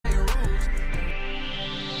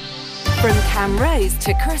From Camrose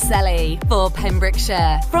to Crossley for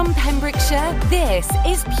Pembrokeshire. From Pembrokeshire, this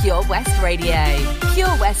is Pure West Radio.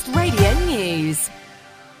 Pure West Radio News.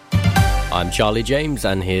 I'm Charlie James,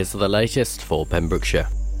 and here's the latest for Pembrokeshire.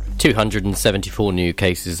 274 new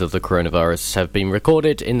cases of the coronavirus have been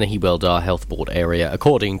recorded in the Hywel Dda Health Board area,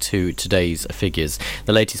 according to today's figures.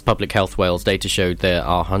 The latest Public Health Wales data showed there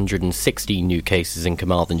are 160 new cases in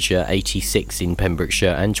Carmarthenshire, 86 in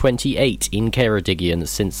Pembrokeshire and 28 in Ceredigion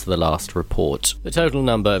since the last report. The total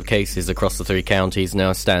number of cases across the three counties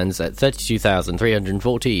now stands at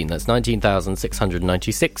 32,314. That's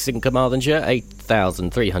 19,696 in Carmarthenshire,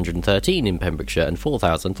 8,313 in Pembrokeshire and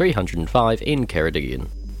 4,305 in Ceredigion.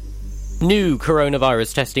 New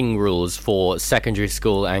coronavirus testing rules for secondary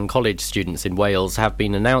school and college students in Wales have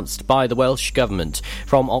been announced by the Welsh Government.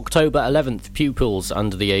 From October 11th, pupils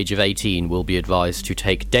under the age of 18 will be advised to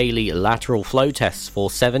take daily lateral flow tests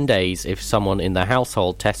for 7 days if someone in the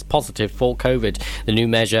household tests positive for COVID. The new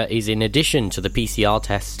measure is in addition to the PCR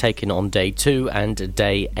tests taken on day 2 and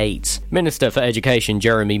day 8. Minister for Education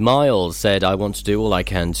Jeremy Miles said, "I want to do all I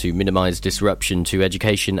can to minimise disruption to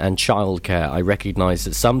education and childcare. I recognise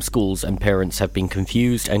that some schools and parents have been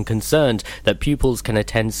confused and concerned that pupils can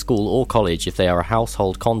attend school or college if they are a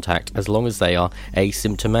household contact as long as they are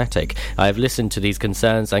asymptomatic. I have listened to these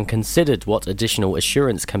concerns and considered what additional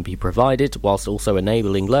assurance can be provided whilst also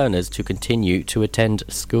enabling learners to continue to attend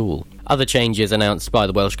school." Other changes announced by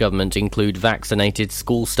the Welsh Government include vaccinated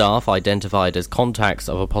school staff identified as contacts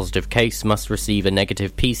of a positive case must receive a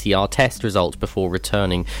negative PCR test result before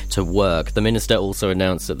returning to work. The Minister also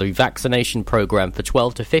announced that the vaccination programme for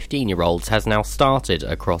 12 to 15-year-olds has now started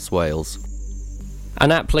across Wales. An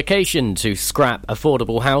application to scrap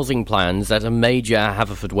affordable housing plans at a major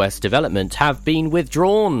Haverfordwest development have been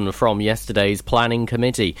withdrawn from yesterday's planning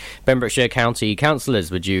committee. Pembrokeshire County councillors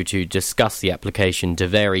were due to discuss the application to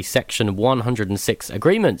vary Section 106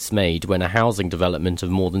 agreements made when a housing development of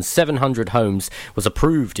more than 700 homes was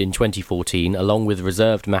approved in 2014, along with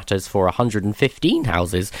reserved matters for 115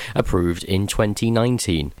 houses approved in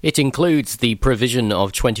 2019. It includes the provision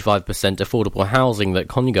of 25% affordable housing that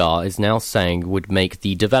Congar is now saying would make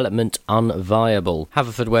the development unviable.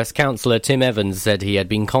 Haverfordwest councillor Tim Evans said he had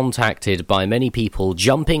been contacted by many people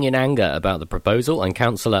jumping in anger about the proposal, and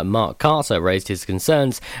councillor Mark Carter raised his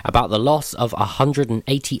concerns about the loss of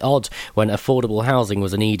 180 odd when affordable housing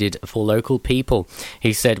was needed for local people.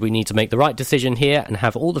 He said, "We need to make the right decision here and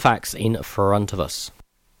have all the facts in front of us."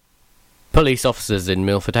 Police officers in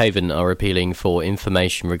Milford Haven are appealing for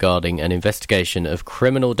information regarding an investigation of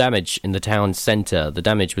criminal damage in the town centre. The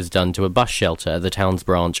damage was done to a bus shelter at the town's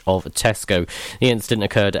branch of Tesco. The incident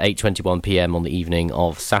occurred at 8:21pm on the evening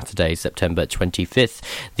of Saturday, September 25th.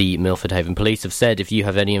 The Milford Haven Police have said if you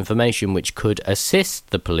have any information which could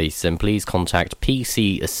assist the police, then please contact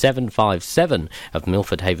PC 757 of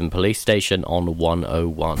Milford Haven Police Station on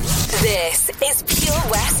 101. This is Pure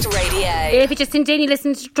West Radio. If you're just indeed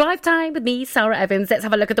listening to Drive Time with me, Sara Evans, let's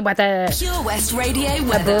have a look at the weather. Pure West Radio A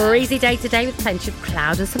weather. breezy day today with plenty of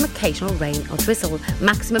cloud and some occasional rain or drizzle.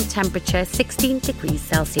 Maximum temperature 16 degrees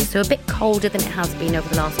Celsius, so a bit colder than it has been over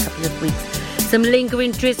the last couple of weeks. Some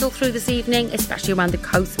lingering drizzle through this evening, especially around the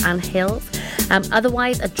coast and hills.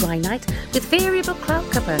 Otherwise, a dry night with variable cloud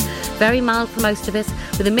cover. Very mild for most of us,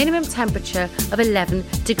 with a minimum temperature of 11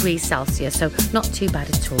 degrees Celsius, so not too bad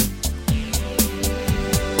at all.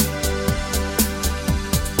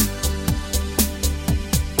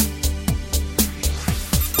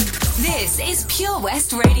 This is Pure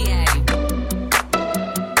West Radio.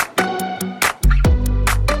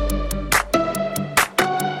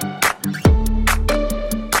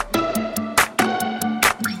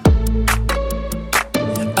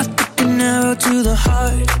 To the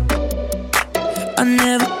heart, I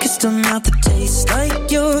never kissed a mouth that tastes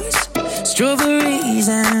like yours. Strawberries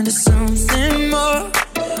and something more.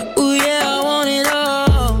 Ooh yeah, I want it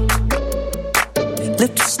all.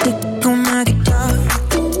 Lipstick on my guitar.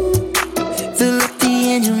 Fill up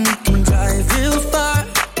the engine, we can drive real far.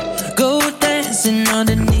 Go dancing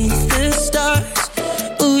underneath the stars.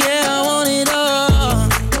 Ooh yeah, I want it all.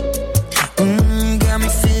 Got me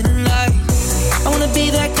feeling like I wanna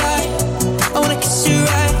be that guy. I wanna kiss your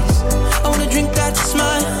eyes, I wanna drink out your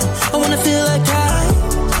smile, I wanna feel like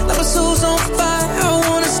my soul's on fire, I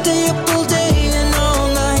wanna stay up all day and all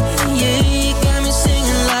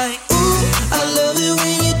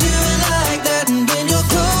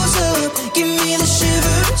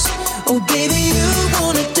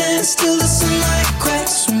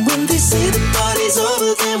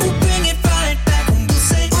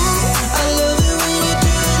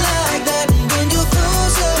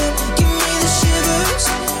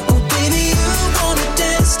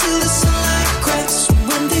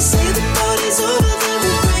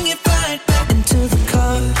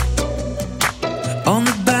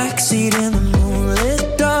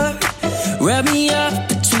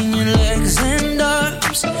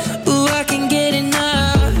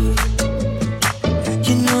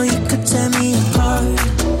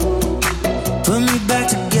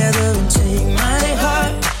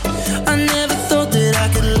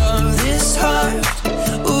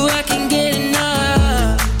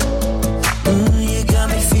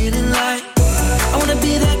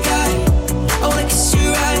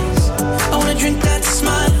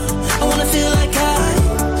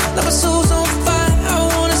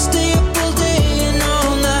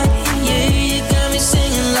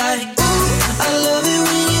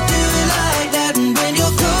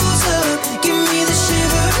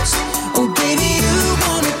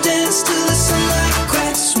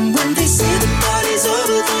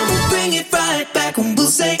right back and we'll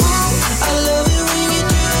say, ooh, I love it when you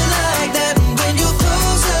do it like that. And when you're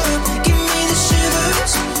closer, give me the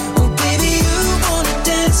shivers. Oh baby, you wanna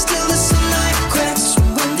dance till the sunlight cracks.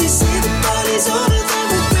 When they say the party's over, then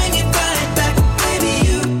we'll bring it right back. Baby,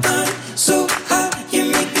 you burn so hot, you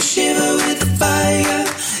make me shiver with the fire.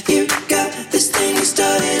 You got this thing you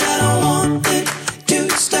started, I don't want it to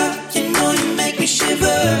stop. You know you make me shiver.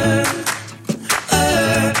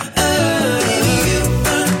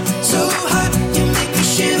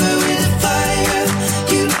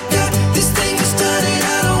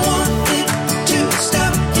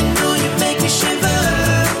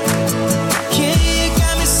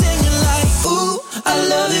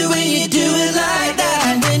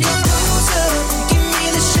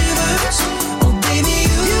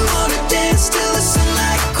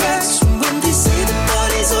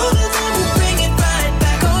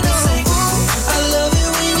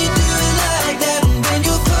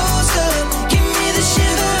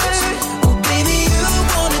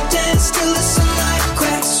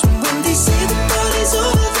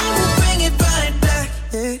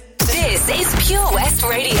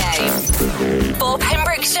 For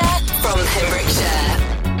Pembrokeshire, from Pembrokeshire.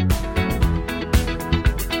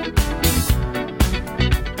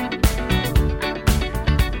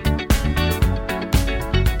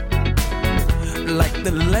 Like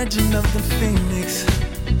the legend of the phoenix,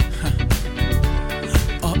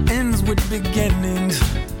 all ends with beginnings.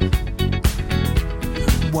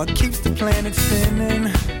 What keeps the planet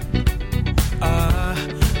spinning?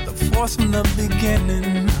 The force from the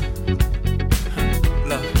beginning.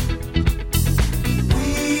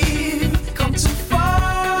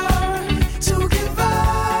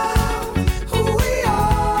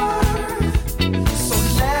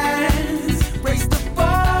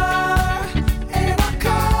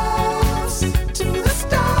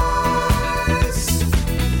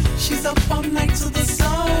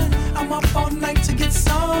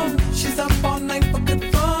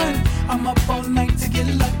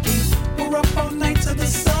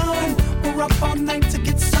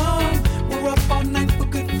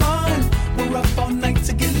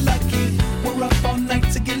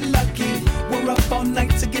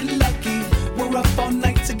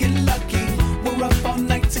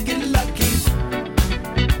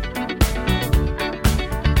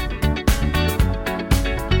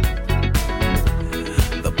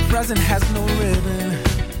 Has no ribbon.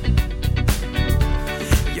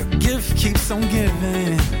 Your gift keeps on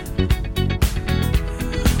giving.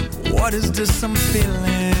 What is this I'm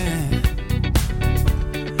feeling?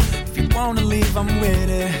 If you wanna leave, I'm with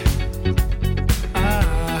it.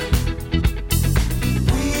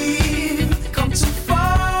 We've come too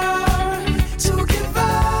far to give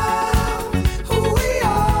up who we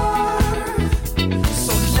are.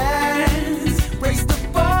 So let's raise the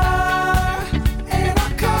bar and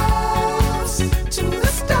our cups to the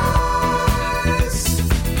stars.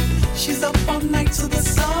 She's up all night to the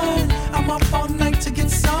sun. I'm up all night to get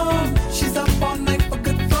some. She's up all night for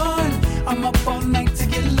good fun. I'm up all night to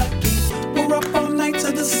get lucky. We're up all night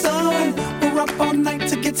to the sun. We're up all night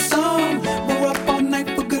to get some. We're up all night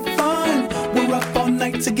for good fun. We're up all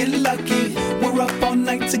night to get lucky. We're up all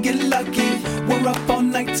night to get lucky. We're up all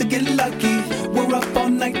night to get lucky. We're up all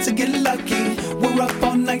night to get lucky. We're up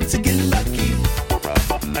all night to get lucky. We're up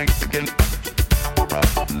all night to get. We're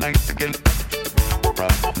up all night to get. We're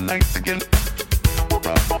up all night to get. We're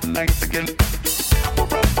up all night to get.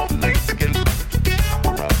 We're up all night to get.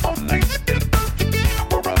 We're up all night to get.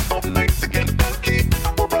 We're up all night to get lucky.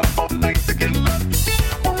 We're up all night to get lucky. We're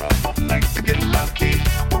up all night to get lucky. We're up all night to get lucky.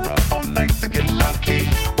 We're up all night to get lucky.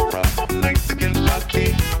 We're up all night to get lucky.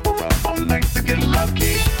 We're up all night to get lucky.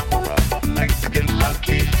 We're up all night to get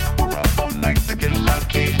lucky. We're up all night to get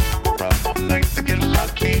lucky. We're up all night to get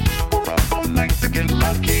lucky. We're up all night to get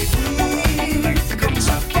lucky. We're up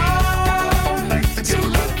all night to get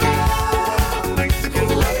lucky.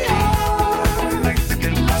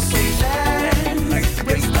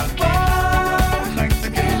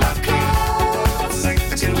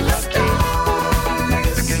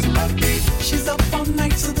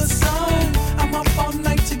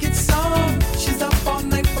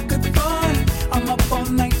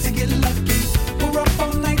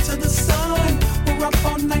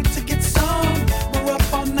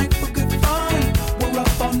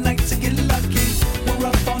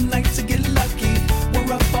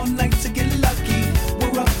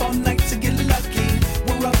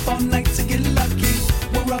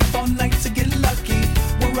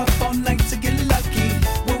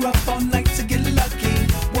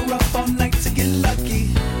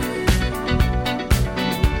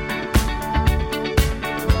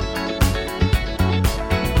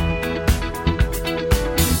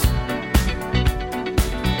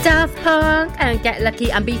 and Get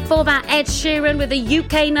Lucky. And before that, Ed Sheeran with the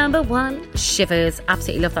UK #1, Shivers.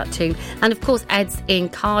 Absolutely love that tune. And of course, Ed's in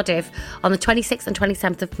Cardiff on the 26th and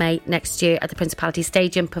 27th of May next year at the Principality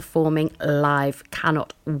Stadium performing live.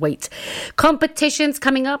 Cannot wait. Competitions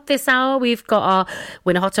coming up this hour. We've got our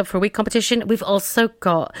Win a Hot Tub for a Week competition. We've also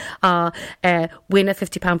got our Win a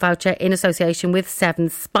 £50 voucher in association with Seven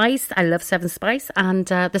Spice. I love Seven Spice, and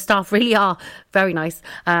the staff really are very nice.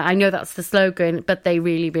 I know that's the slogan, but they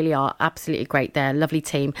really, really are absolutely great. They're a lovely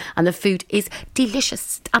team, and the food is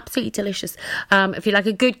delicious, absolutely delicious. If you like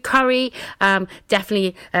a good curry,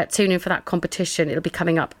 definitely tune in for that competition. It'll be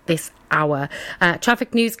coming up this hour.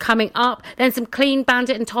 Traffic news coming up, then some Clean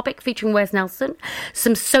Bandit and Topic featuring Wes Nelson,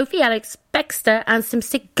 some Sophie Alex Baxter, and some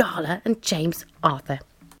Sigala and James Arthur.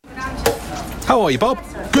 How are you, Bob?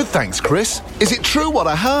 Good, thanks, Chris. Is it true what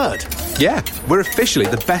I heard? Yeah, we're officially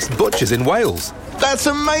the best butchers in Wales. That's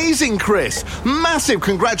amazing, Chris. Massive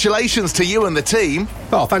congratulations to you and the team.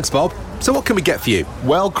 Oh, thanks, Bob. So what can we get for you?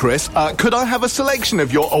 Well, Chris, could I have a selection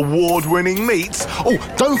of your award-winning meats? Oh,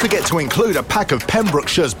 don't forget to include a pack of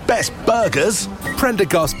Pembrokeshire's best burgers.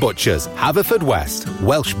 Prendergast Butchers, Haverfordwest,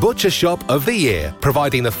 Welsh Butcher Shop of the Year,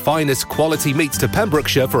 providing the finest quality meats to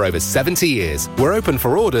Pembrokeshire for over 70 years. We're open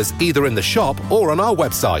for orders either in the shop or on our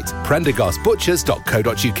website,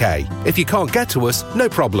 prendergastbutchers.co.uk. If you can't get to us, no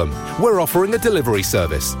problem. We're offering a delivery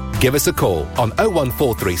service. Give us a call on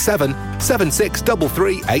 01437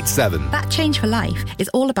 763387. That Change for Life is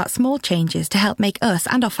all about small changes to help make us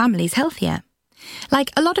and our families healthier.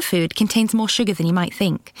 Like, a lot of food contains more sugar than you might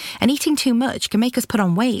think, and eating too much can make us put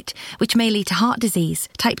on weight, which may lead to heart disease,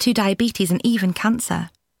 type 2 diabetes and even cancer.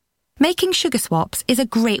 Making sugar swaps is a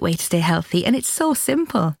great way to stay healthy, and it's so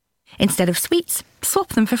simple. Instead of sweets, swap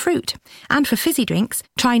them for fruit. And for fizzy drinks,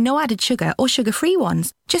 try no added sugar or sugar-free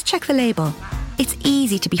ones. Just check the label. It's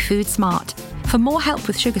easy to be food smart. For more help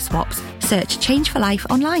with sugar swaps, search Change for Life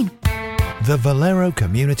online. The Valero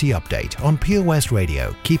Community Update on Pure West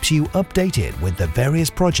Radio keeps you updated with the various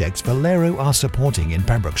projects Valero are supporting in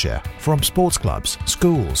Pembrokeshire, from sports clubs,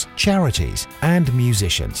 schools, charities and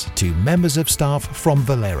musicians to members of staff from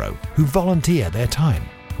Valero who volunteer their time.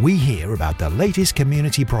 We hear about the latest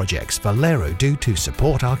community projects Valero do to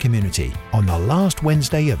support our community on the last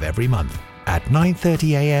Wednesday of every month at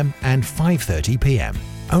 9:30 a.m. and 5:30 p.m.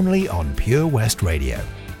 only on Pure West Radio.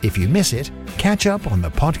 If you miss it, catch up on the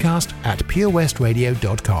podcast at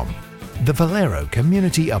purewestradio.com. The Valero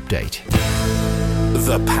Community Update.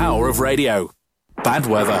 The power of radio. Bad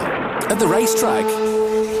weather. At the racetrack.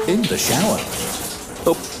 In the shower.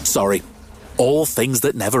 Oh, sorry. All things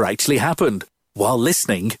that never actually happened. While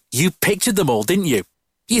listening, you pictured them all, didn't you?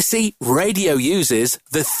 You see, radio uses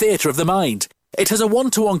the theatre of the mind. It has a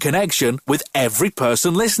one-to-one connection with every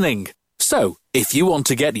person listening. So, if you want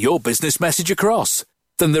to get your business message across,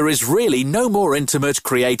 then there is really no more intimate,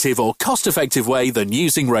 creative or cost-effective way than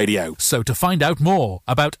using radio. So to find out more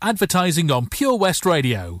about advertising on Pure West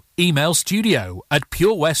Radio, email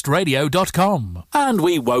studio@purewestradio.com. And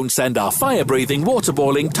we won't send our fire-breathing,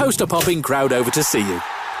 water-boiling, toaster-popping crowd over to see you.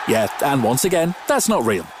 Yeah, and once again, that's not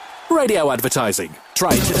real. Radio advertising.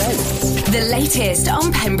 Try it today. The latest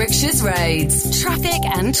on Pembrokeshire's roads, traffic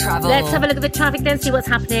and travel. Let's have a look at the traffic then, see what's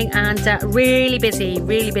happening. And really busy in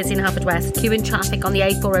Haverfordwest. Queue in traffic on the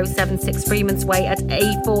A4076 Freeman's Way at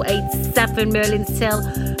A487 Merlin's Hill,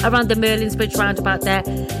 around the Merlin's Bridge roundabout there.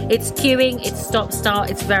 It's queuing, it's stop-start,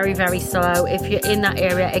 it's very, very slow. If you're in that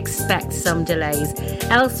area, expect some delays.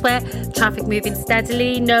 Elsewhere, traffic moving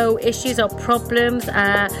steadily, no issues or problems,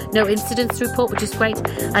 no incidents to report, which is great,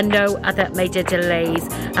 and no other major delays.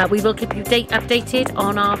 We will keep you updated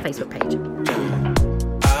on our Facebook page.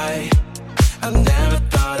 I never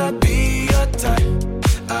thought I'd be your type.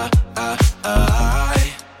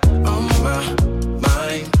 On my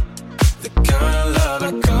mind, the kind of love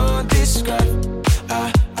I can't describe.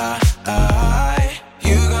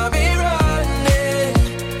 You got me running,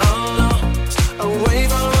 oh no, away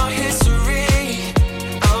from our history,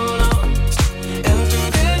 oh no, and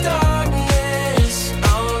through the darkness,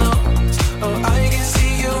 oh no, oh I can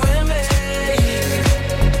see you in me.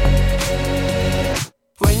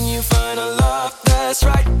 When you find a love that's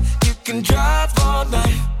right, you can drive all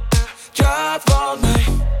night, drive all night.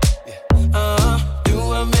 Do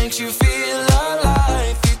what makes you feel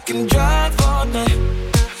alive. You can drive all night,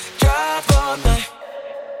 drive all night.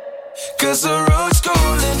 'Cause the road's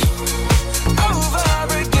calling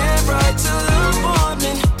over again, right till the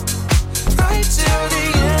morning, right till the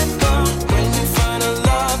end. When you find a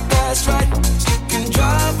love that's right, you can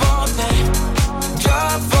drive all night,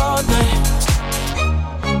 drive all night.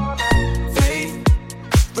 Faith,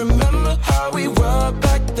 remember how we were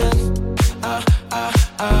back then.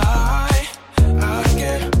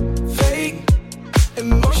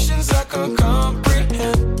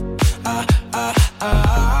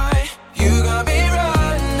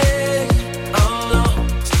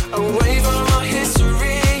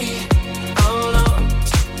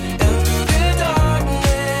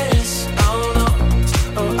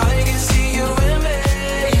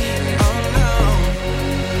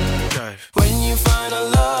 find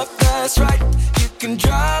a love that's right, you can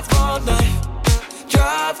drive all night,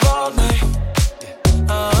 drive all night.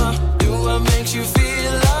 Do what makes you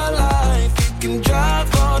feel alive. You can drive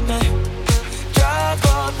all night, drive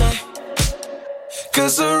all night.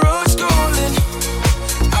 'Cause the road's calling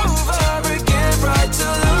over again, right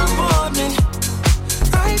till the morning,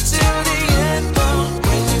 right till the end.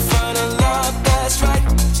 When you find a love that's right,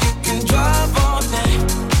 you can drive all night,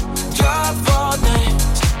 drive all night.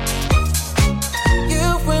 You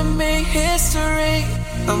and me, history.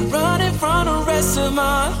 I'm running from the rest of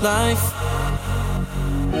my life.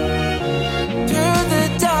 Through the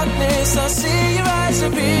darkness, I see your eyes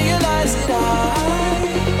and realize that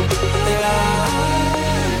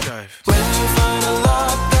when you find a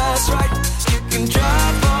love that's right, you can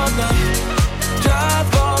drive all night, drive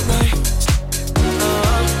all night.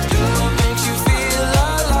 Do what makes you feel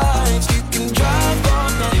alive. You can drive all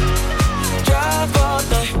night, drive all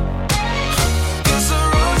night. 'Cause the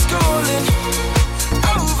road's calling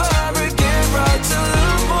over again, right till the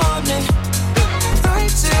morning,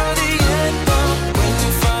 right till the end. When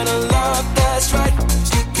you find a love that's right,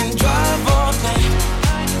 you can drive all night,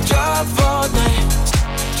 drive all night,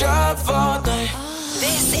 drive all night.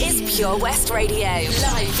 This is Pure West Radio,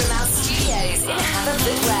 live from our studios in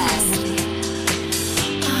Haverfordwest.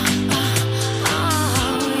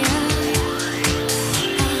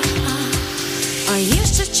 I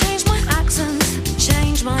used to change my accent,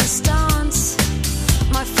 change my stance,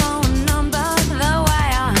 my phone number, the way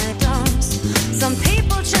I dance. Some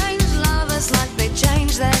people change lovers like they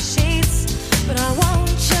change their sheets, but I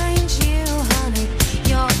won't change you, honey,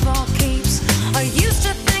 you're for keeps. I used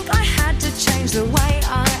to think I had to change the way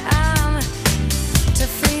I am to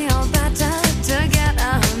feel better, to get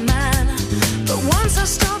a man. But once I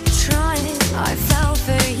stopped trying, I fell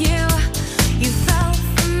for you. You fell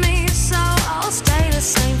for me, so I'll stay the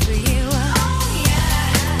same for you. Oh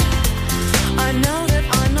yeah. I know that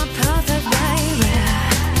I'm not perfect, baby.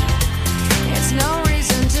 It's no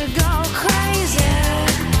reason to go crazy.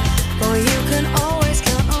 But you can always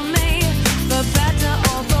count on me, for better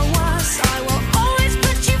or for worse. I will always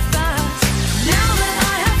put you first. Now that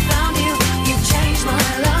I have found you, you've changed my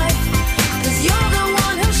life. 'Cause you're the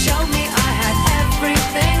one who showed me I had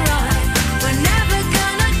everything right. We're never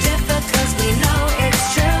gonna differ 'cause we know it's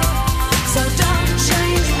true. So don't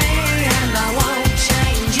change me and I won't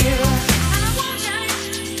change you. And I won't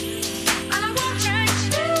change, and I won't change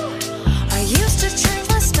you. I used to change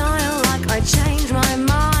my style like I changed my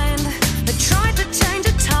mind. I tried to change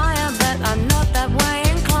a tire, but I'm not that way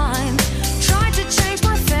inclined. Tried to change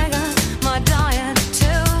my figure, my diet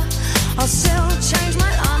too. I'll still change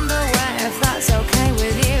my underwear if that's okay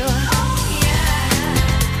with you. Oh yeah.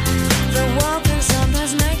 The world can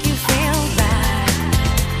sometimes make you feel bad,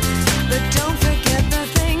 but don't forget the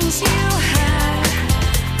things you had.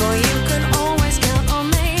 For you can always count on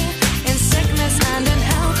me in sickness and in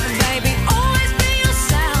health. Baby, always be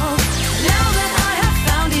yourself. Now that I have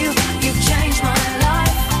found you, you've changed my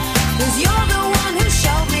life. 'Cause you're the one who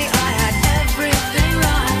showed me I had everything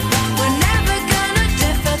right. We're never gonna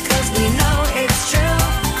differ 'cause we know it's true.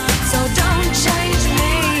 So don't change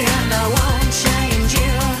me and I won't change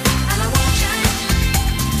you. And I won't change,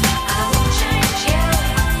 and I won't change you.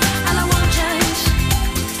 And I won't change,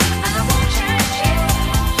 and I won't change you.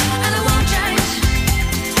 And I won't change,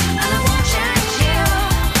 and I won't change you.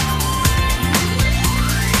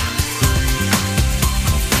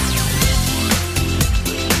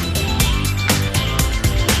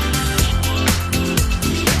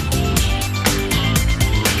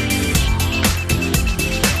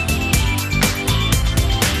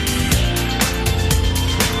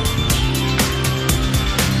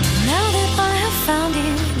 Now that I have found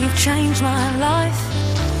you, you've changed my life.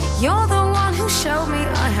 You're the one who showed me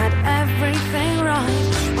I had everything right.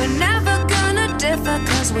 We're never gonna differ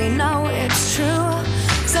 'cause we know it's true.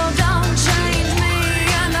 So don't change me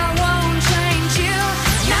and I won't change you.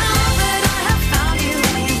 Now that I have found you,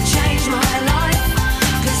 you've changed my life.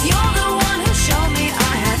 'Cause you're the one who showed me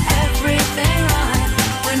I had everything right.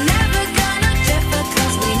 We're never gonna differ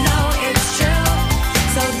 'cause we know it's true.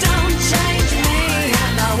 So don't change me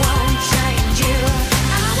and I won't change you.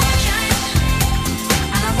 And I won't change,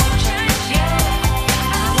 and I won't change you.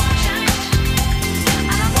 And I won't change,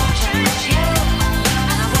 and I won't change you.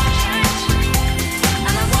 And I won't change,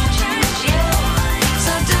 and I won't change you.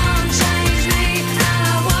 So don't change me and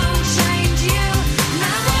I won't change you.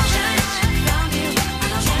 And I won't change, found you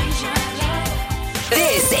and I'll change my life.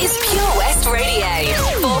 This is Pure West Radio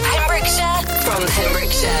for Pembrokeshire, from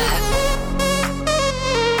Pembrokeshire.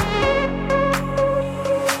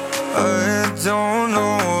 I don't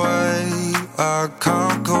know why I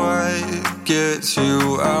can't quite gets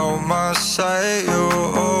you out my sight.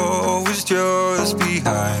 You're always just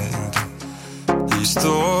behind. Each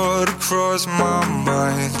thought across my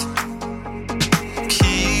mind.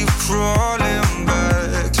 Keep crawling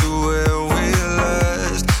back to where we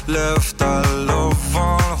left our love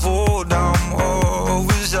on hold. I'm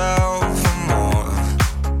always out for more.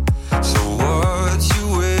 So what you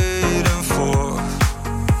waiting for?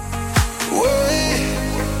 Wait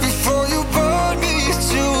before you burn me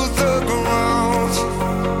to the ground.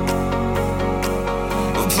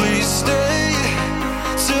 Please stay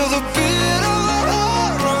till the beat of my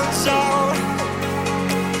heart runs out.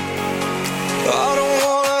 I don't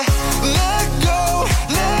wanna let go,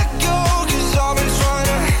 'cause I've been trying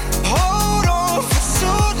to hold on for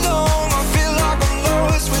so long. I feel like I'm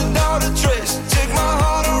lost without a trace. Take my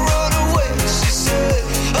heart and run away. She said,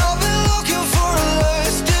 I've been looking for a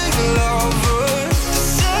lasting lover.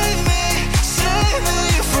 Save me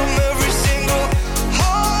from every single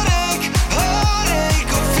heartache. I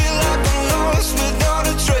feel like I'm lost without a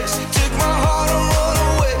trace. Take my heart and run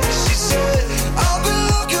away. She said, I've been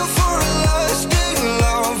looking for a lasting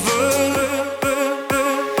lover.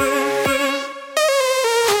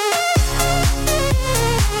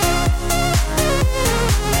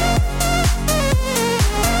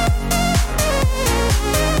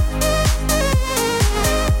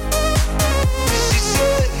 She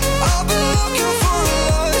said, I've been looking for a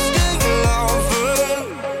lasting lover.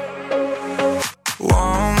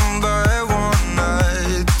 One by one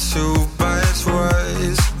night, two by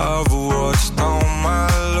twice, I've watched all my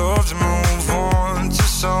loves move on to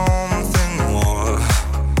something more.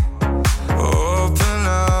 Open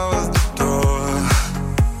out the door.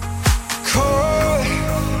 Caught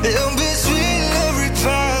in between every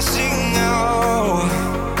passing hour.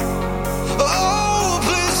 Oh,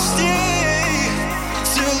 please stay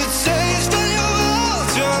till the taste of your mouth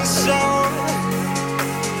turns sour.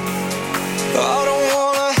 I don't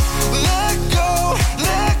wanna let go,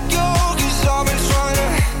 'cause I've been trying to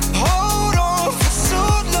hold on for so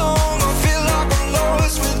long. I feel like I'm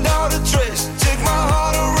lost without a trace. Take my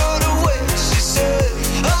heart and run away. She said,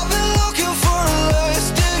 I've been looking for a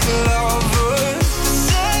lasting lover.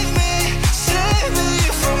 Save me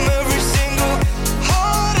from every single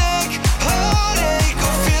heartache. I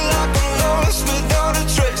feel like I'm lost without a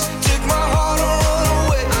trace. Take my heart and run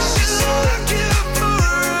away. She said, looking for a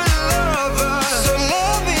lover. So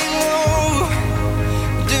let me know,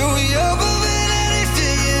 did we ever mean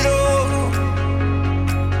anything at all?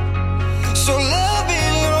 So let me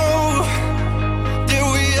know, did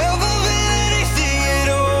we ever mean anything at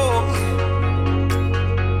all?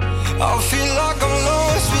 I feel like I'm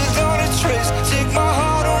lost without a trace. Take my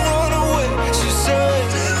heart and run away. She said,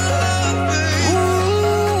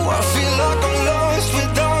 ooh, I feel like I'm lost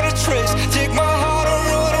without a trace. Take my heart and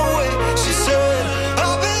run away. She said,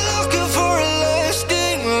 I've been looking for a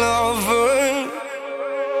lasting lover.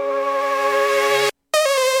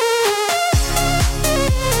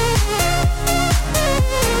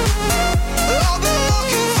 I've been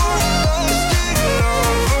looking for a lasting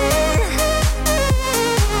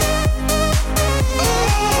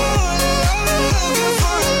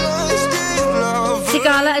lover.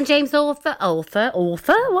 Sigala and James Arthur. What?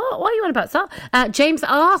 What are you on about, sir? James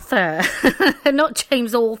Arthur, not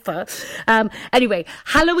James Arthur. Anyway,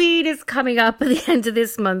 Halloween is coming up at the end of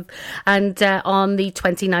this month, and on the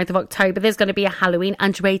 29th of October, there's going to be a Halloween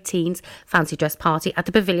under 18s fancy dress party at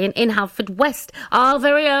the Pavilion in Haverfordwest. Our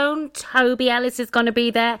very own Toby Ellis is going to be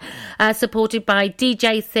there, supported by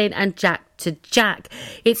DJ Sin and Jack to Jack.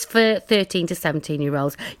 It's for 13 to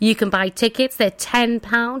 17-year-olds. You can buy tickets. They're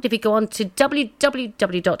 £10 if you go on to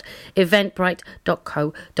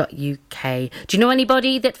www.eventbrite.co.uk. Do you know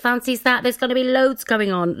anybody that fancies that? There's going to be loads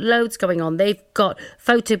going on. They've got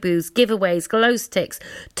photo booths, giveaways, glow sticks,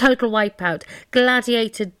 total wipeout,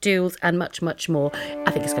 gladiator duels, and much, much more. I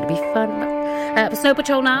think it's going to be fun. Snow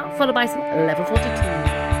Patrol now, followed by some Level 42.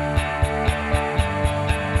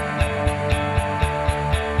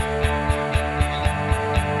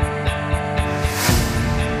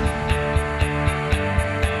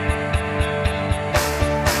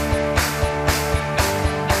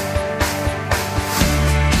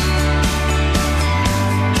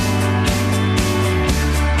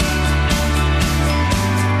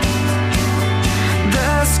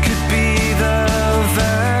 This could be the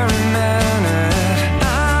very minute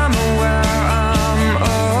I'm aware I'm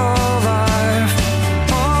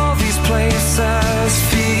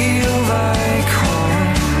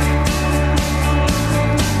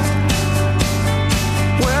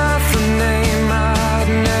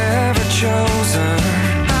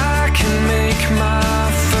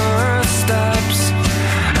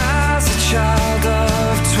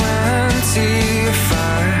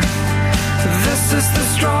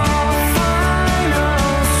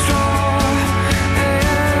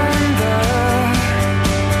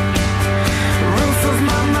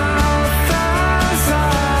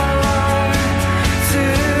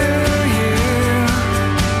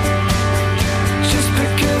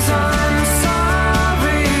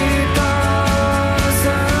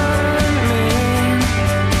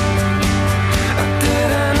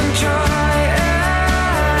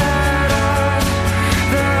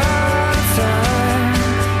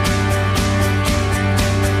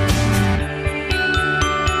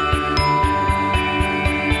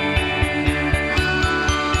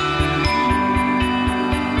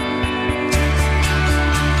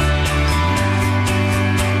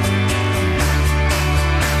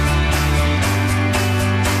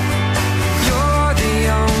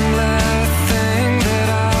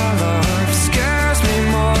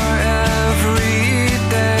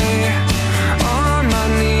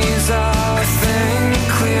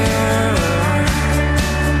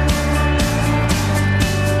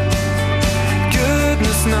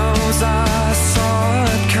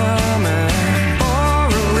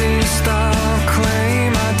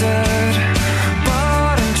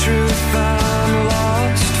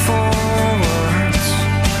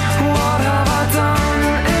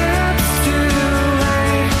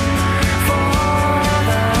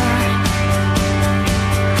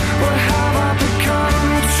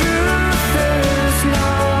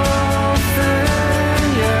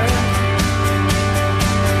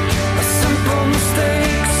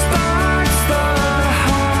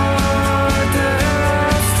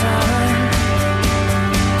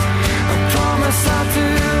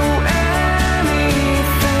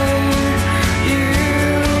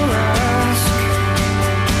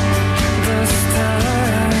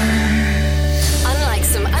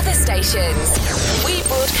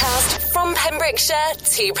Pembrokeshire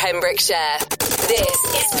to Pembrokeshire. This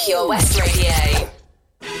is Pure West Radio.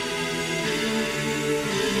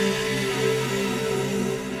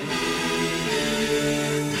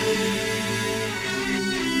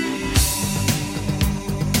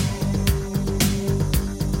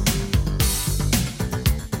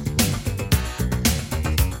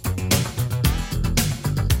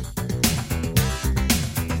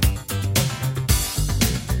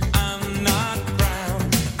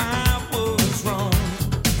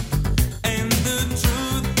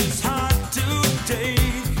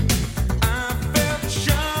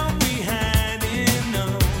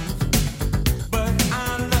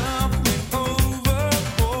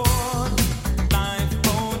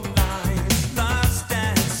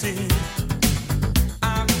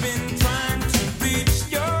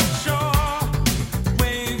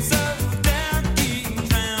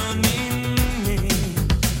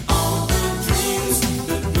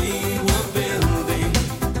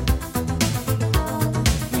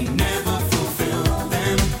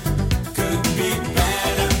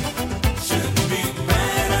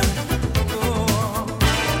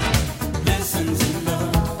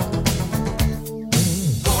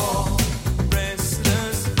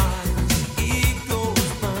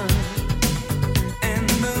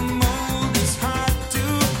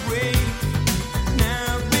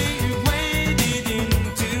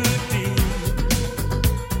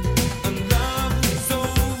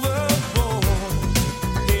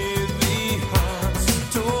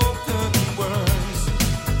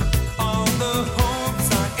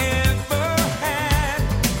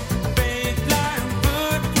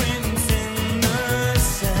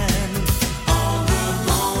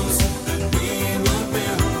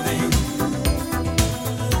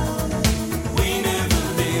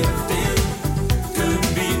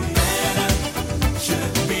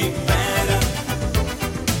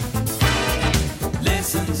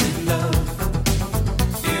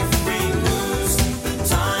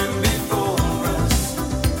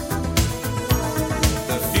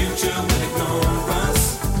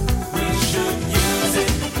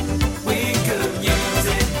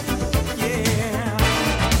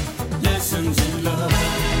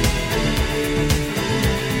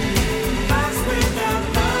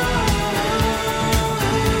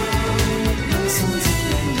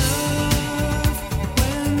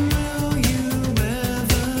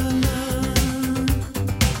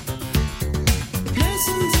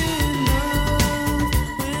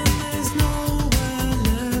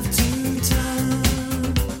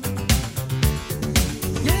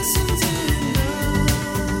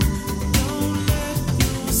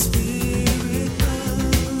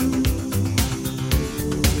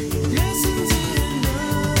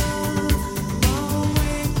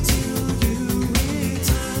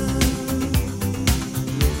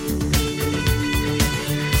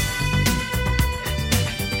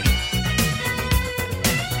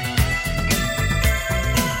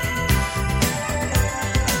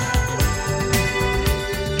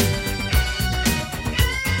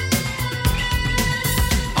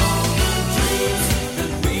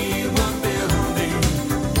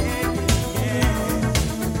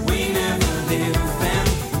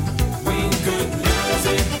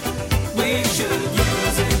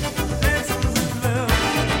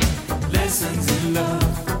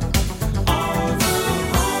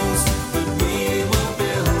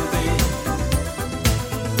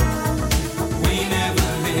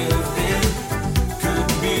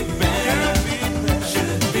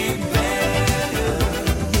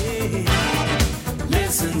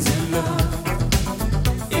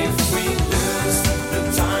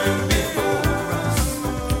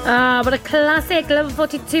 But a classic, Level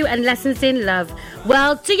 42 and Lessons in Love.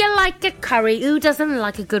 Well, do you like a curry? Who doesn't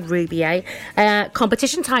like a good ruby, eh?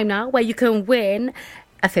 Competition time now, where you can win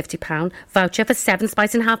a £50 voucher for 7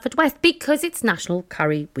 Spice in Haverfordwest because it's National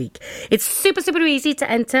Curry Week. It's super, super easy to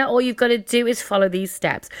enter. All you've got to do is follow these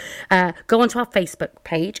steps. Go onto our Facebook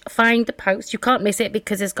page, find the post. You can't miss it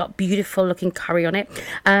because it's got beautiful looking curry on it.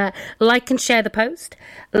 Like and share the post.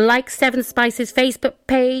 Like 7 Spice's Facebook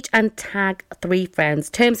page and tag 3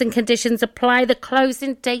 friends. Terms and conditions apply. The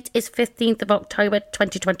closing date is 15th of October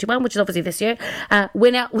 2021, which is obviously this year.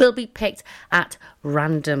 Winner will be picked at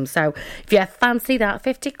random. So if you fancy that,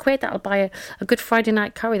 £50, that'll buy a good Friday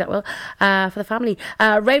night curry, that will, for the family.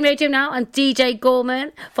 Rain Radio now and DJ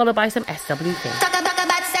Gorman, followed by some SWP. Talk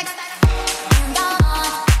about sex.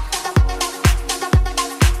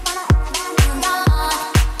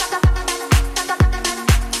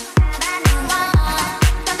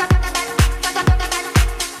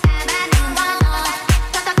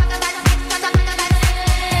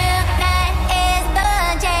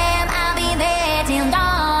 I'll be there.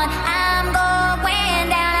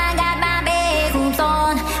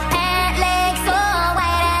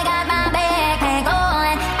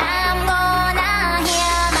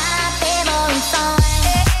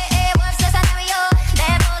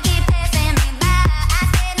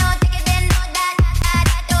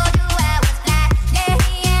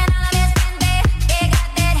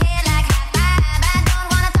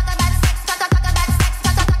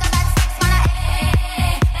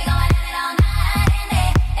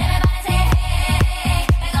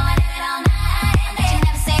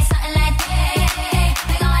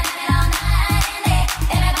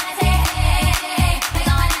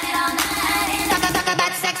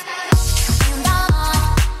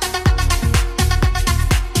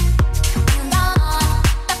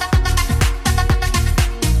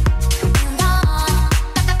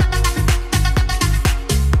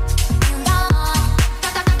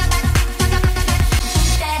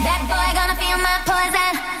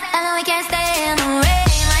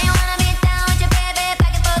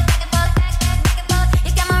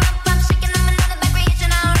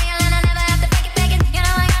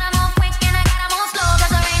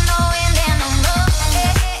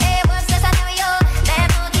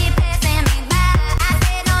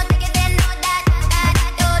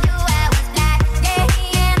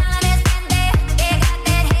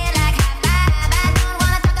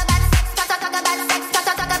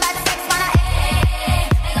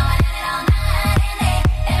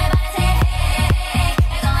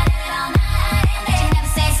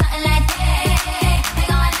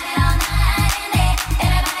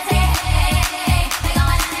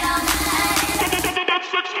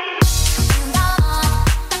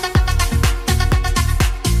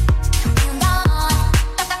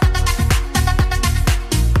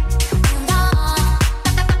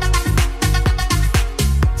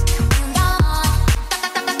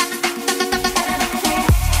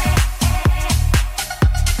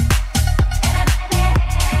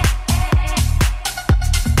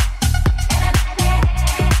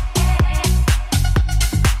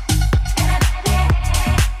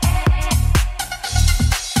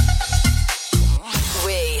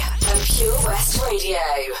 Radio.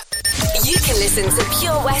 You can listen to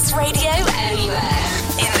Pure West Radio anywhere.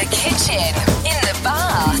 In the kitchen, in the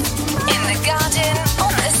bath, in the garden,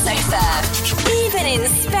 on the sofa, even in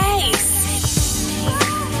space.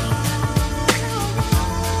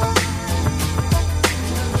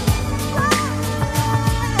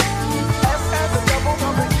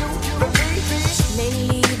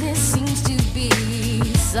 Lately there seems to be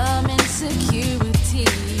some insecurity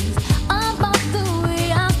about the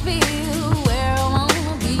way I feel, where I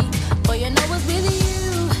wanna be. But you know it's with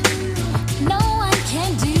you, no one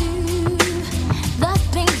can do the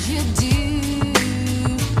things you do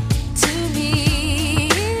to me.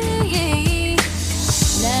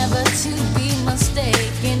 Never to be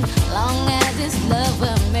mistaken, long as it's love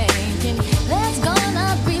we're making. There's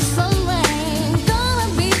gonna be some rain, gonna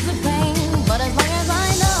be the pain, but as long as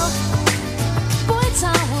I know, boy,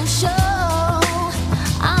 time will show,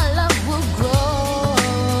 our love will grow,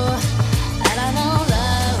 and I know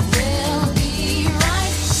love will be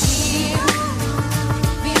right here,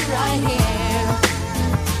 be right here,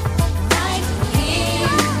 right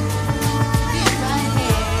here, be right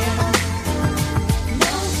here.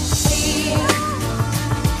 No fear,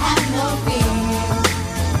 have no fear,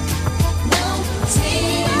 no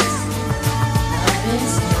tears, love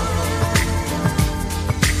is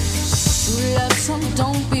true love, some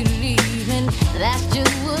don't believe in. That's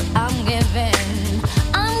just what I'm giving.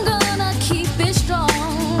 I'm gonna keep it strong.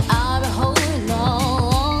 I'll be holding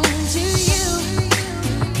on to you.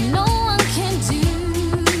 No one can do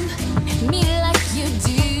me like you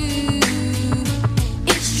do.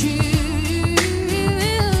 It's true.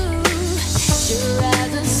 Sure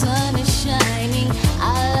as the sun is shining,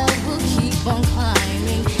 our love will keep on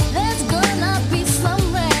climbing. There's gonna be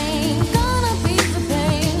some rain, gonna be the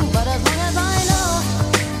pain, but as long as I know,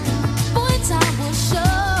 boy, time will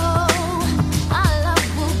show, our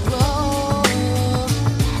love will grow,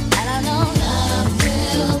 and I know love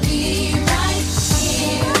will be right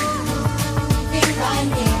here, be right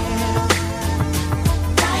here,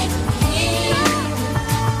 right here,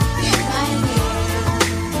 be right here.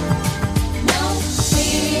 No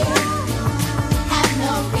fear, have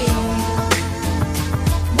no fear,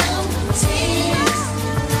 no tears,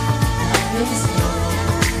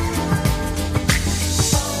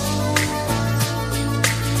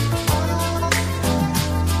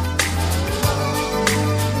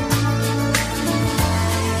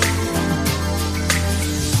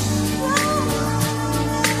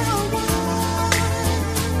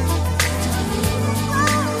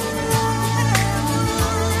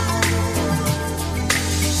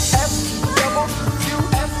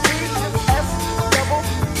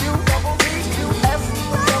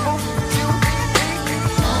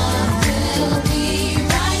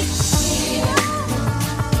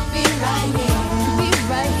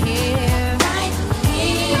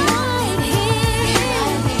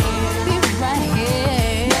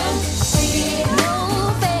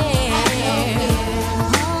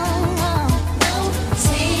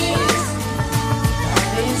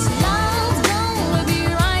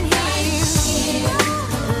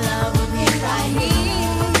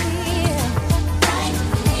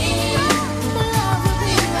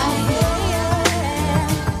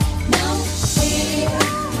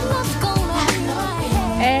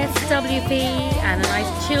 love is SWV and a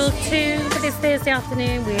nice chill tune for this Thursday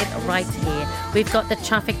afternoon with Right Here. We've got the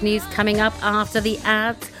traffic news coming up after the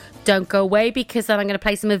ads. Don't go away, because then I'm going to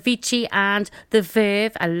play some Avicii and The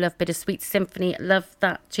Verve. I love a bit of Sweet Symphony. Love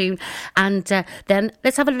that tune. And then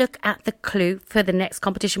let's have a look at the clue for the next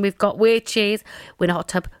competition we've got, which is Win a Hot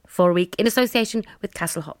Tub for a Week in association with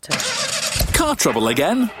Castle Hot Tub. Car trouble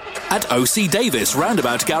again? At OC Davis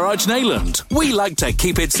Roundabout Garage Neyland, we like to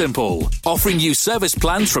keep it simple, offering you service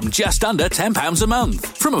plans from just under £10 a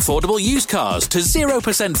month, from affordable used cars to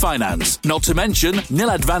 0% finance, not to mention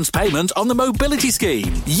nil advance payment on the mobility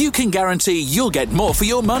scheme. You can guarantee you'll get more for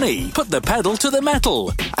your money. Put the pedal to the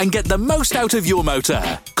metal and get the most out of your motor.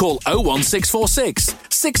 Call 01646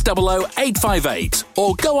 600 858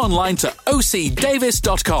 or go online to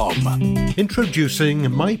ocdavis.com. Introducing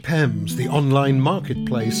MyPems, the online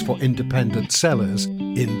marketplace for independent sellers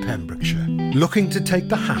in Pembrokeshire. Looking to take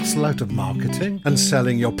the hassle out of marketing and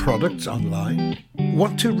selling your products online?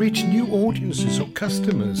 Want to reach new audiences or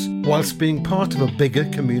customers whilst being part of a bigger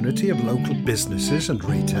community of local businesses and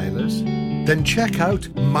retailers? Then check out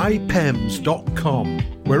mypems.com.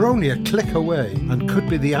 We're only a click away and could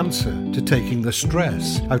be the answer to taking the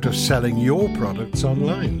stress out of selling your products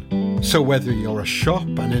online. So whether you're a shop,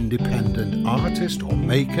 an independent artist or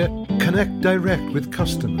maker, connect direct with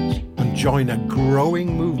customers and join a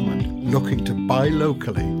growing movement looking to buy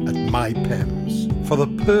locally at MyPems. For the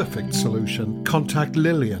perfect solution, contact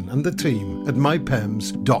Lillian and the team at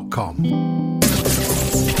mypems.com.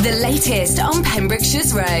 The latest on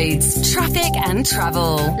Pembrokeshire's roads, traffic and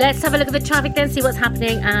travel. Let's have a look at the traffic then, see what's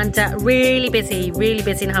happening. And really busy in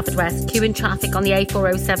Haverfordwest. Queuing traffic on the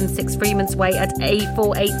A4076 Freeman's Way at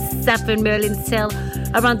A487 Merlin's Hill,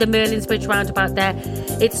 around the Merlin's Bridge roundabout there.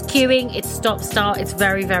 It's queuing, it's stop-start, it's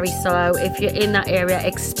very, very slow. If you're in that area,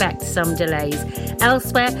 expect some delays.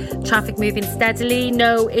 Elsewhere, traffic moving steadily,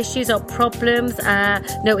 no issues or problems,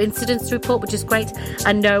 no incidents to report, which is great,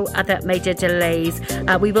 and no other major delays.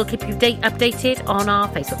 We will keep you updated on our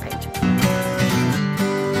Facebook page.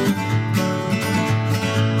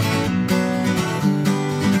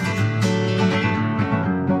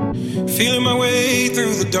 Feeling my way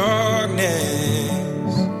through the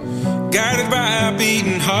darkness, guided by a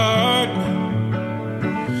beating heart.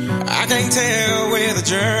 I can't tell where the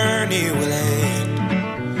journey will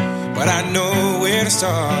end, but I know where to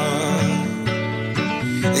start.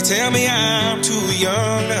 They tell me I'm too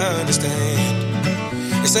young to understand.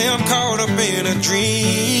 They say I'm caught up in a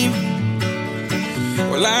dream.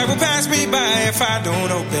 Well, life will pass me by if I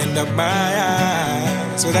don't open up my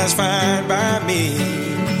eyes. So that's fine by me.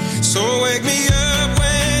 So wake me up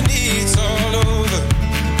when it's all over,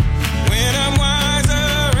 when I'm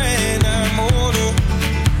wiser and I'm older.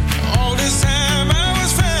 All this time I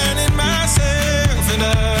was finding myself and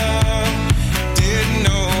I didn't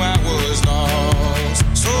know I was lost.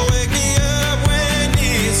 So wake me up when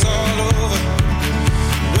it's all over,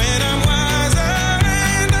 when I'm wiser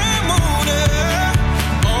and I'm older.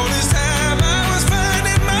 All this time I was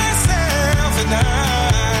finding myself and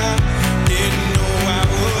I didn't know I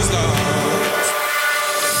was lost.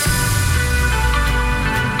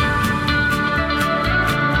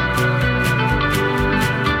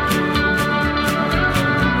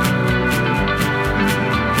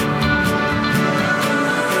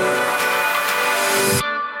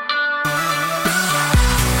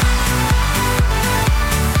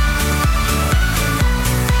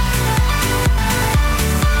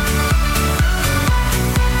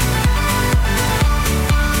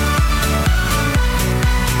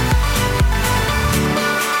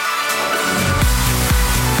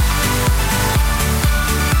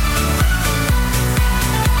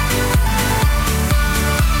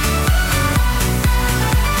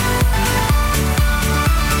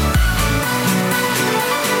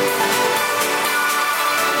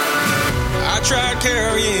 Tried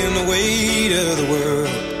carrying the weight of the world,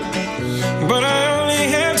 but I only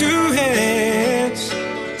have two hands.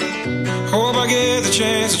 Hope I get the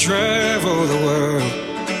chance to travel the world,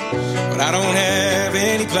 but I don't have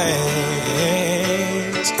any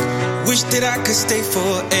plans. Wish that I could stay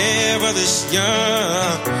forever this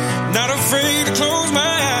young, not afraid to close my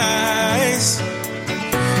eyes.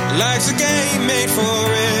 Life's a game made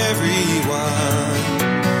for everyone,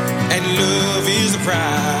 and love is the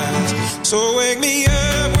prize. So wake me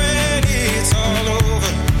up when it's all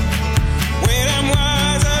over, when I'm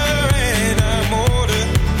wiser and I'm older.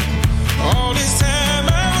 All this time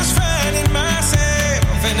I was finding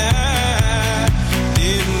myself and I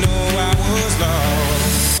didn't know I was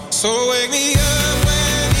lost. So wake me up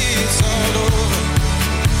when it's all over,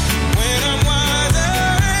 when I'm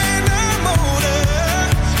wiser and I'm older.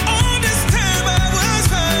 All this time I was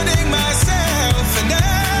finding myself and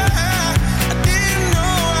I didn't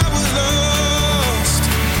know I was lost.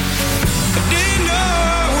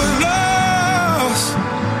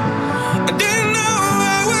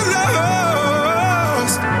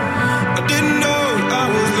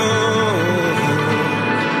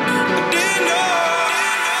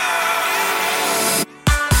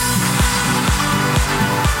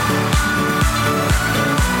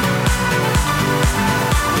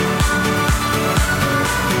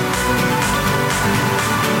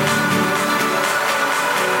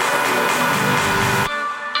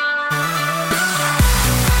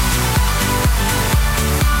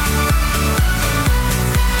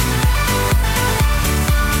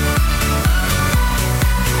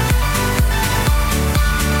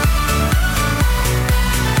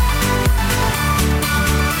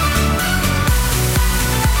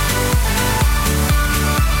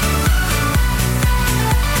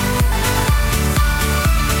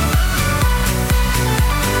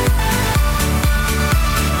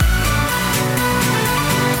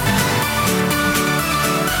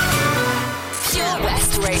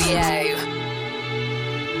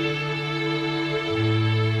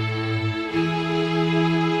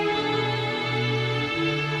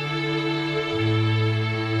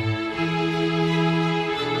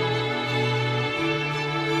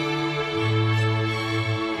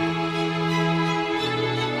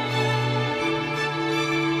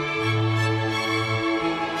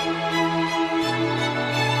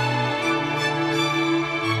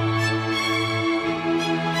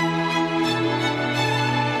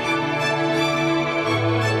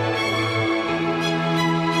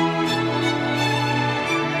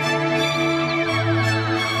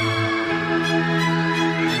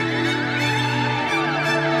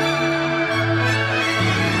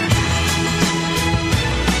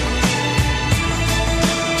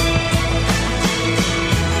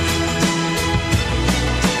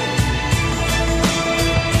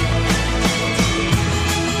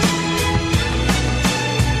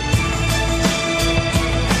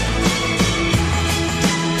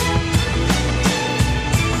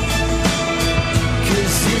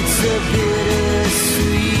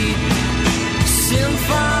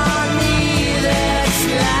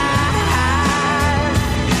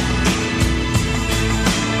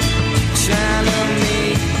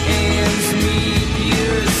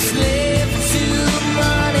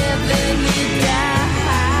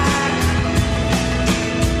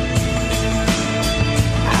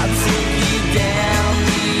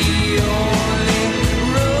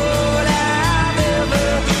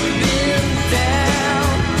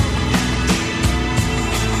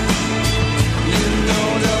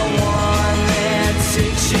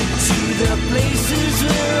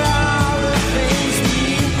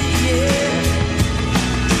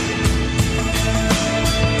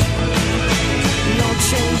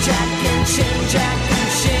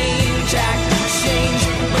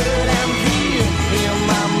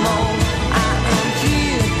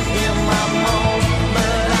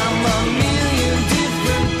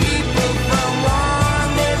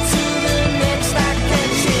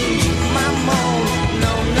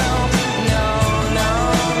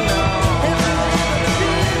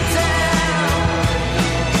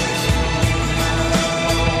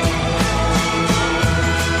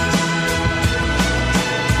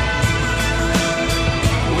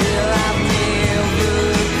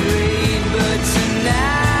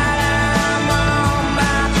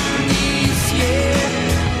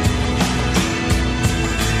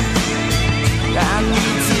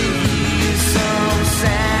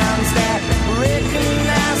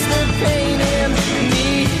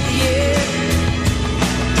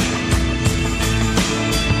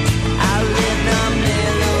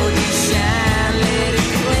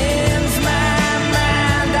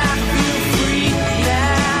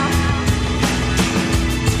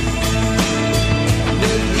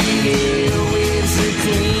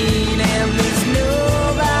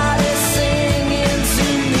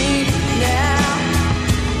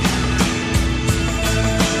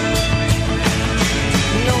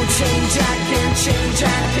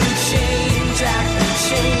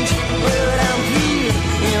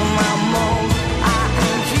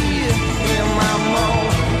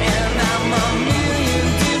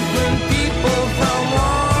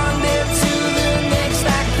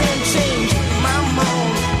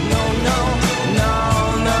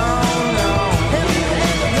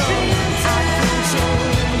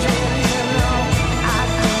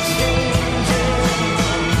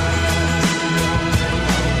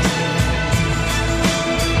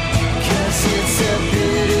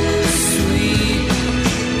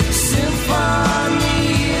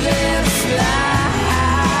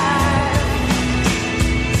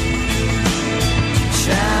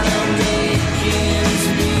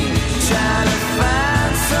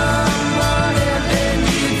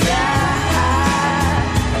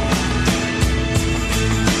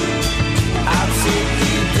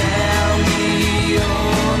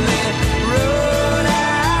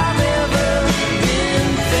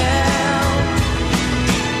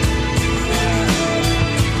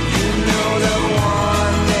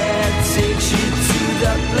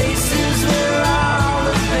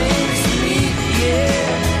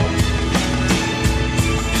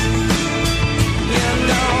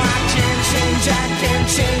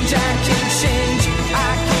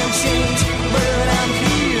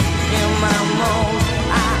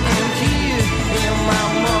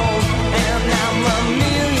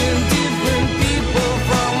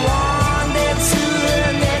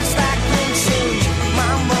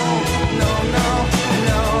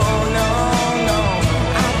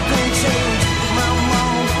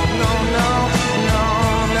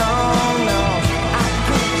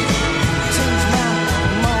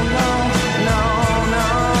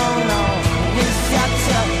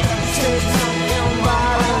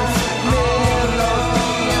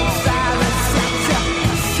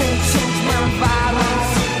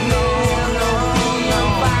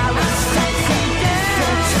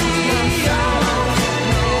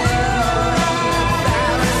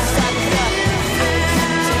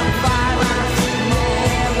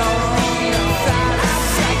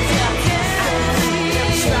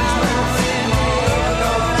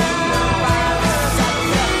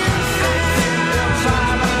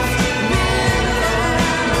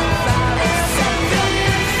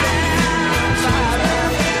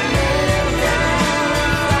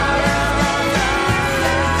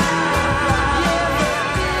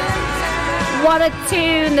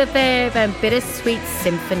 tune, The Verve and Bittersweet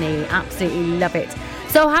Symphony. Absolutely love it.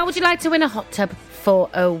 So how would you like to win a hot tub for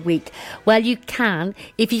a week? Well, you can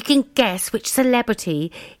if you can guess which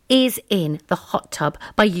celebrity is in the hot tub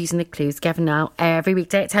by using the clues given now every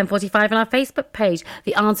weekday at 10:45 on our Facebook page.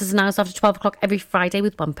 The answers are announced after 12 o'clock every Friday,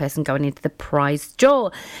 with one person going into the prize draw.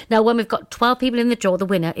 Now, when we've got 12 people in the draw, the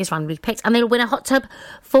winner is randomly picked and they'll win a hot tub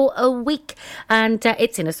for a week. And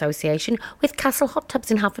it's in association with Castle Hot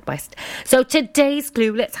Tubs in Haverfordwest. So today's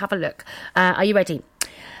clue, let's have a look. Are you ready?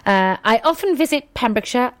 I often visit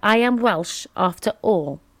Pembrokeshire. I am Welsh after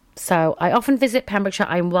all. So I often visit Pembrokeshire.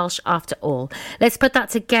 I'm Welsh after all. Let's put that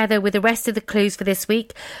together with the rest of the clues for this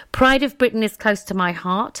week. Pride of Britain is close to my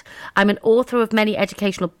heart. I'm an author of many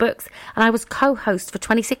educational books, and I was co-host for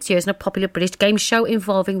 26 years in a popular British game show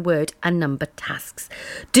involving word and number tasks.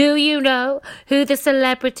 Do you know who the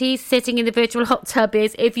celebrity sitting in the virtual hot tub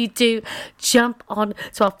is? If you do, jump on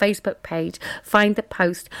to our Facebook page, find the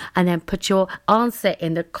post, and then put your answer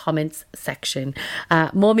in the comments section.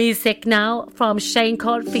 More music now from Shane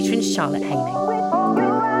Codd featuring Charlotte Haining.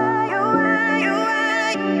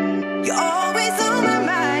 You're always on my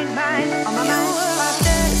mind, on my mind. You were my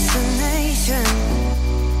destination,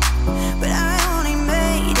 but I only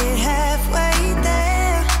made it halfway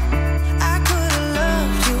there. I could have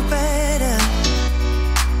loved you better.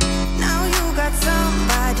 Now you got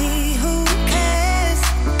somebody who cares.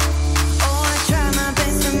 Oh, I try my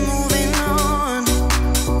best to moving on.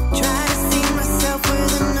 Try to see myself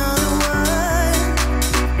with another word.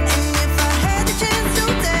 And if I had the chance to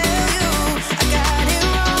tell you I got it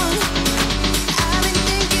wrong, I've been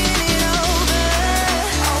thinking it over.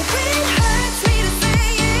 Oh, it hurts me to say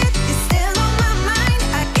it. You're still on my mind.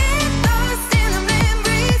 I get lost in the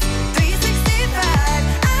memories. 365.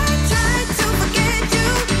 I tried to forget you,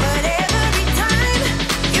 but every time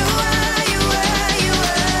you were.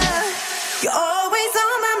 You're always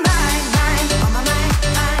on my mind, on my mind,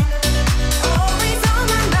 always on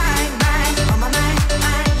my mind, on my mind,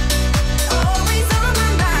 always on my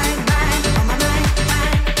mind, on my mind,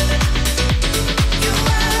 you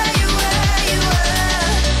were,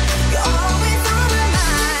 you're always on my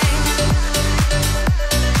mind.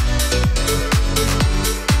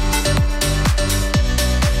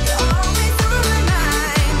 You're always on my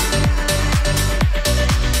mind.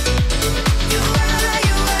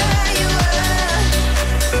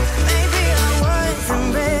 Maybe I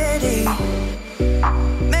wasn't ready.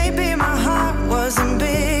 Maybe my heart wasn't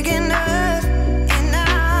big enough, and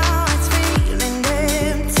now it's feeling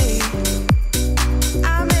empty.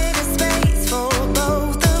 I made a space for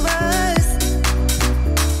both of us.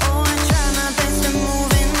 Oh, I try my best to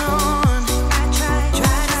moving on. I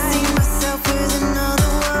try to see myself with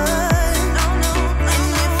another word.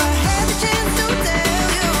 And if I had the chance to tell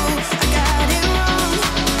you I got it wrong,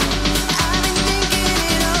 I've been thinking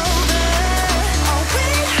it over. Oh,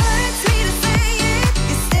 it hurts me to say it.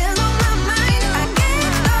 You're still on my mind. I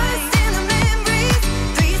get lost in the memories.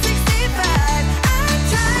 365. I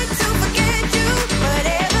tried to forget you, but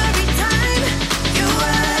every time you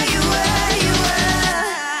were.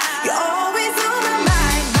 You're always on my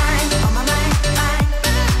mind, on my mind,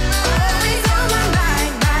 always on my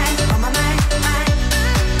mind, on my mind,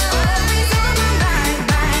 always on my mind,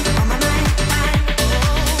 on my mind.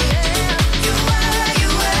 You were.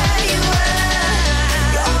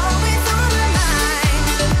 You're always on my mind.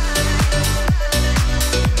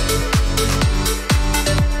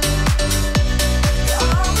 You're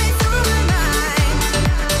always on my mind.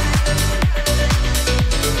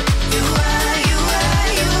 You were. You're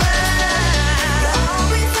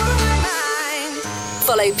always on my mind.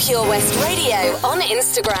 Follow Pure West Radio on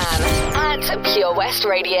Instagram at Pure West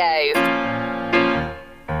Radio.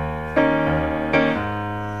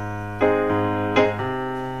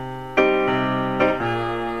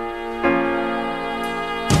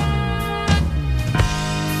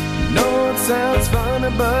 No, it sounds funny,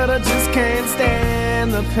 but I just can't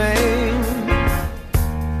stand the pain.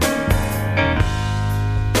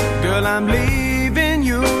 Girl, I'm leaving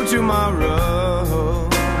you tomorrow.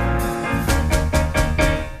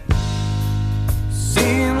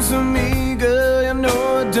 Seems to me, girl, you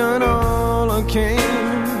know I've done all I can.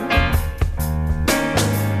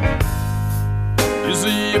 You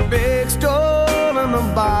see a big stole and a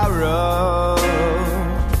borrow.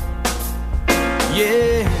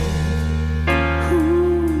 Yeah.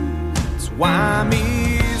 That's why I'm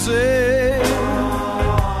easy.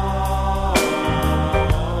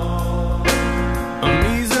 I'm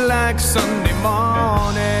easy like Sunday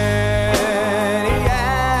morning.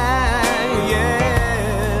 Yeah.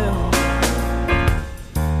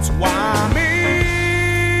 That's why I'm easy.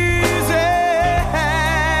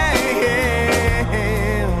 Yeah.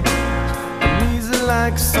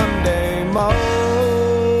 like Sunday morning.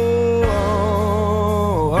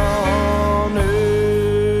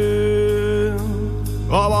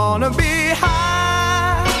 I wanna be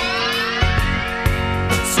high,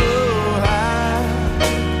 so high.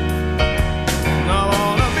 I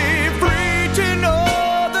wanna be free to know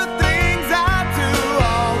the things I do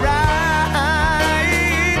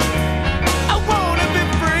alright. I wanna be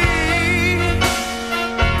free,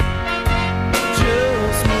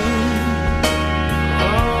 just me. Oh,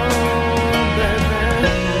 baby.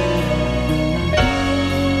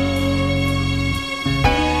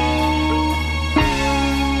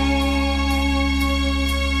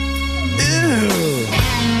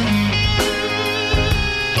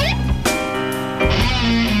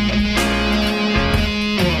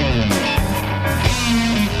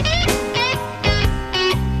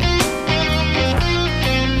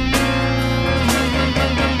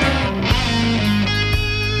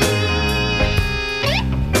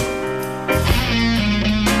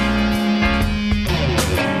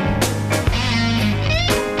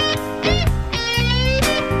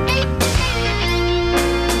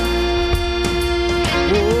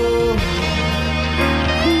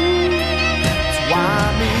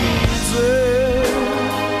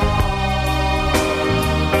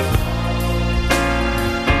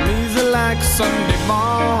 Like Sunday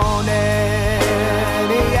morning,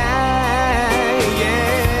 yeah,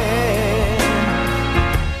 yeah.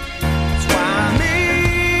 That's why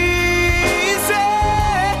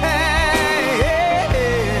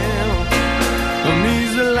I'm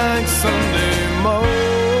easy like Sunday morning.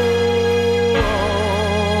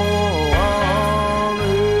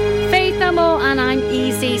 Faith No More and I'm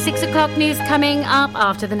Easy. 6 o'clock news coming up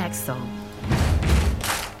after the next song.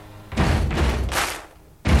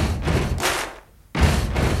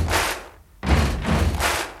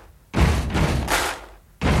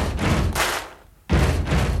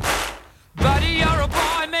 Buddy, you're a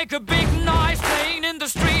boy, make a big noise playing in the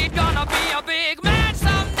street. Gonna be a big man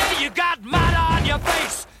someday. You got mud on your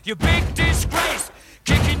face, you big disgrace.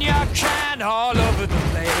 Kicking your can all over the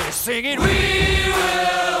place, singing, we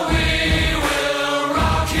will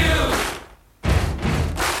rock you.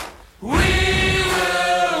 We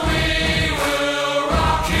will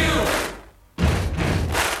rock you.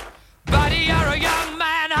 Buddy, you're a young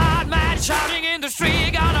man, hard man, shouting in the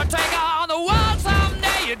street. Gonna take on the world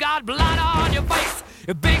someday. You got blood on your face,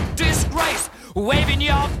 a big disgrace, waving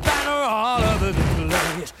your banner all over the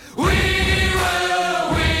place. We will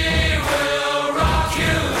rock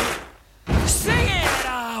you. Sing it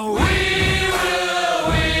out. We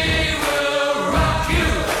will rock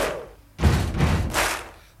you.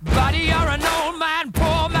 Buddy, you're an old man,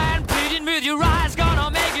 poor man, pleading with your eyes. Gonna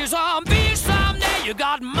make you zombie someday. You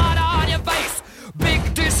got mud on your face,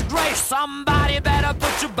 big disgrace. Somebody better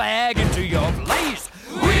put your bag into your place.